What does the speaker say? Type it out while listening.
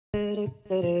This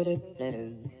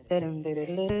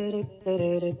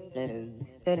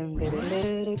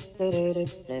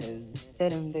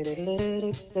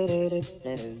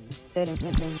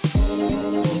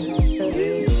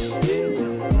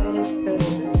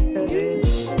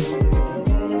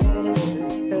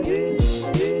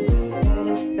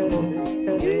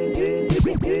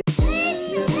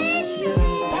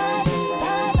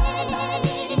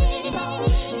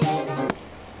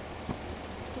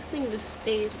thing just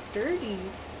stays dirty.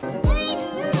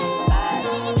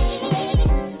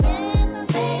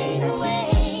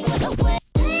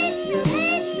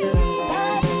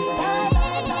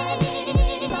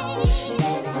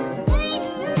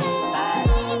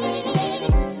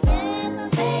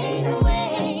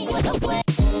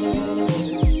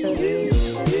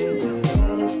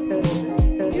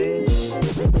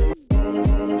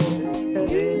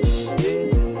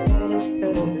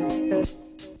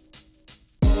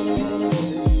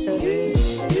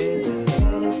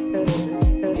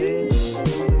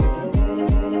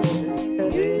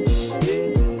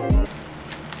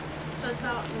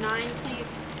 About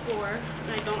 9:24 and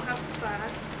I don't have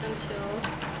class until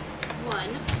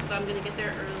 1, so I'm gonna get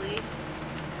there early,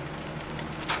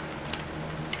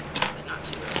 but not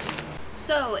too early.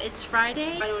 So it's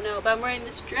Friday. I don't know, but I'm wearing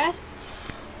this dress.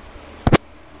 I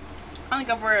don't think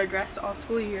I've worn a dress all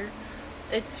school year.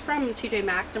 It's from TJ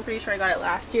Maxx. I'm pretty sure I got it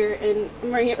last year, and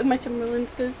I'm wearing it with my Timberlands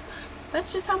because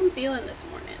that's just how I'm feeling this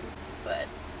morning. But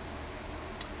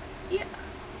yeah.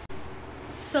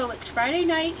 So it's Friday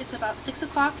night, it's about 6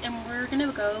 o'clock, and we're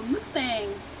gonna go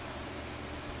mukbang.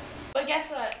 But guess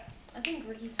what? I think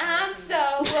Ricky's I'm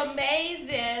so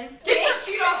amazing. Get your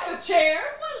feet off the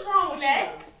chair. What's wrong with you?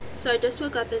 So I just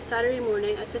woke up, it's Saturday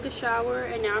morning, I took a shower,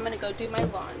 and now I'm gonna go do my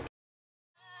laundry.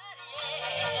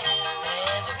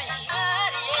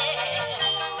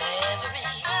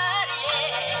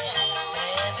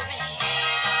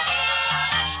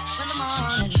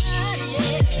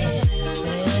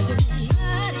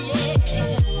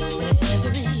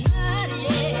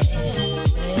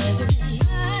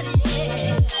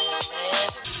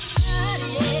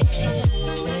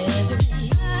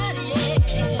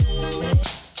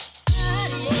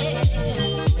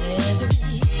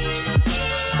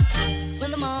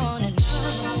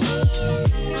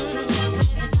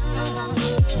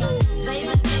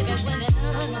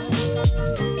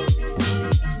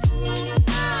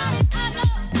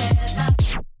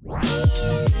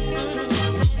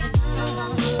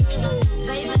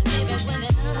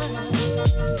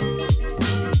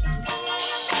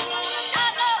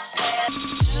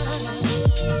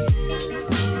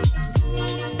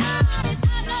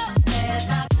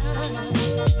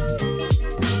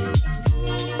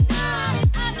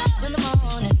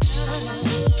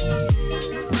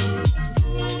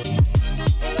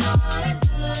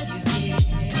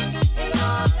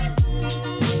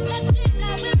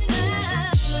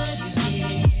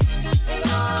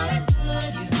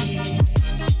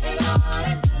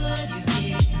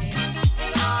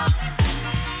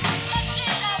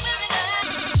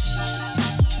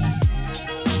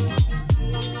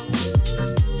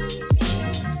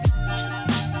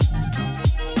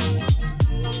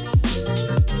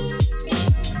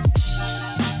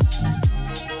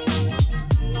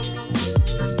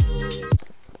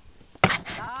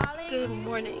 Good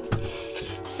morning.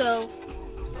 So,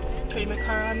 turning my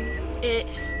car on. It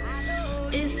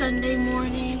is Sunday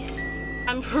morning.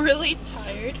 I'm really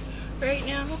tired right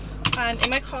now. I'm in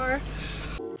my car.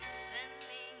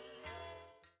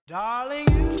 Darling,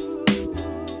 you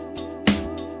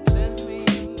send me.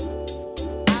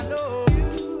 I know you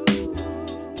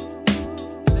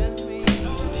send me.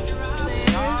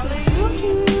 Darling, you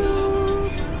send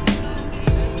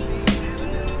me.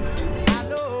 I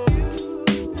know you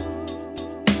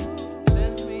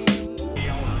send me.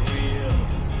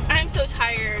 I'm so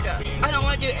tired. I don't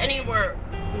want to do any work.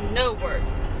 No work.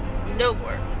 No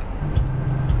work.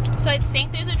 So I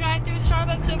think there's a drive-through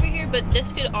Starbucks over here, but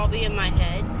this could all be in my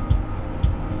head.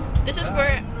 This is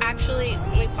where, actually,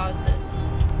 let me pause this.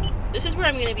 This is where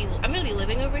I'm gonna be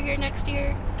living over here next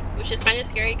year, which is kind of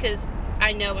scary because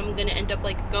I know I'm gonna end up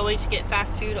like going to get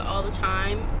fast food all the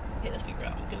time. Okay, let's be real.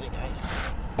 I'm gonna, guys.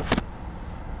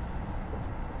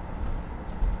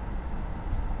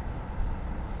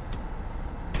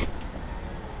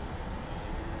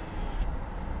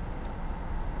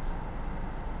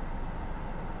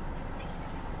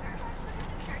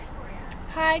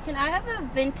 Hi, can I have a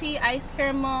venti iced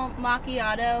caramel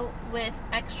macchiato with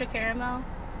extra caramel?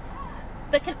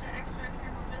 But can extra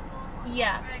caramel drizzle?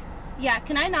 Yeah. Yeah,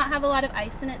 can I not have a lot of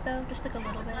ice in it though? Just like a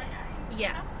little bit?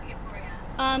 Yeah.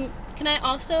 Can I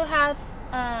also have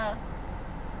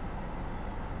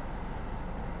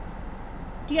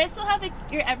Do you guys still have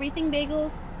your everything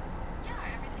bagels? Yeah,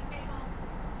 everything bagel.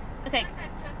 Okay.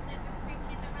 I toasted with cream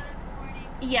cheese and butter this morning.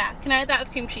 Yeah. Can I have that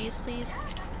with cream cheese, please?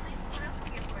 Yeah, definitely. What else can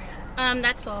I get for you?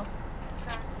 That's all.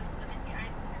 Let me see,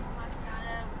 ice cream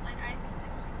macchiato, light ice, 6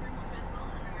 caramel drizzle,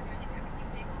 and then we're doing the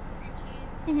everything bagel with cream cheese.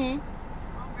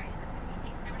 Alright, that's going to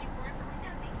be $8.74 for right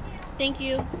now. Thank you. Thank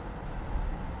you.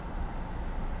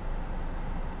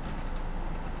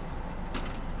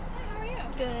 Hi, how are you?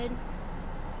 Good.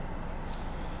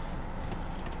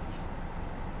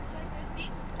 Would you like your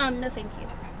receipt? No, thank you.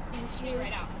 Okay. Thank Should you. be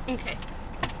right out. Okay.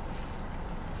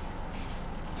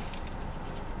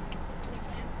 Any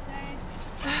plans today?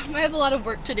 I have a lot of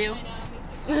work to do. I know, me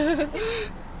too.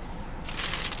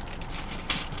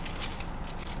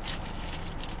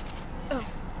 Oh,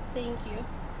 thank you.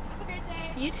 Have a great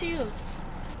day. You too.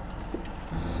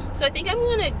 So I think I'm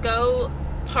gonna go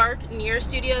park near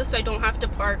studio so I don't have to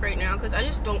park right now because I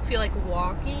just don't feel like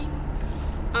walking.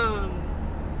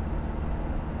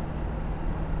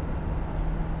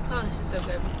 Oh, this is so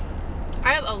good.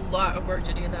 I have a lot of work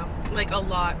to do though, like a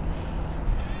lot.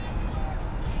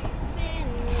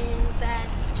 Spinning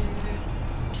faster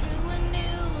to a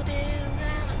new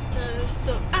disaster,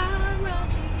 so I run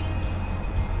to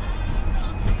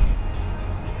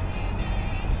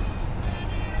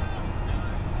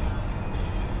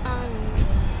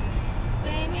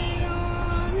baby,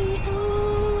 you're the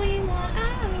only one I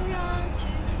run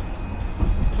to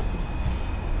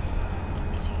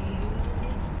you.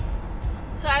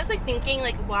 So I was like thinking,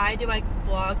 like, why do I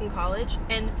vlog in college?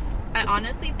 And I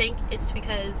honestly think it's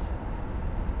because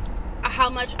how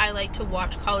much I like to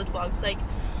watch college vlogs. Like,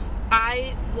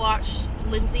 I watched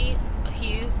Lindsay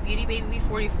Hughes' Beauty Baby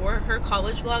 44, her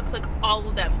college vlogs, like all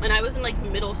of them, when I was in like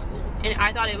middle school, and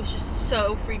I thought it was just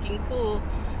so freaking cool,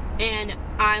 and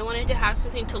I wanted to have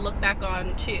something to look back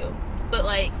on too. But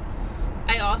like,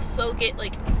 I also get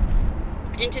like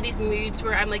into these moods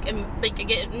where I'm like, I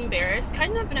get embarrassed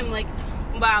kind of, and I'm like,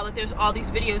 wow, like there's all these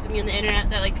videos of me on the internet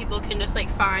that like people can just like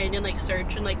find and like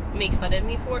search and like make fun of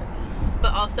me for.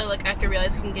 But also, like, I have to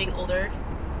realize I'm getting older.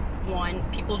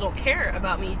 1, people don't care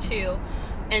about me. 2,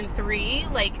 and 3,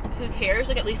 like, who cares?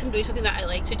 Like, at least I'm doing something that I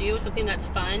like to do, something that's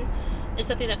fun, and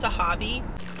something that's a hobby.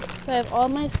 So I have all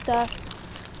my stuff,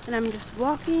 and I'm just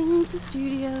walking to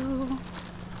studio.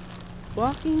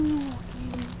 Walking.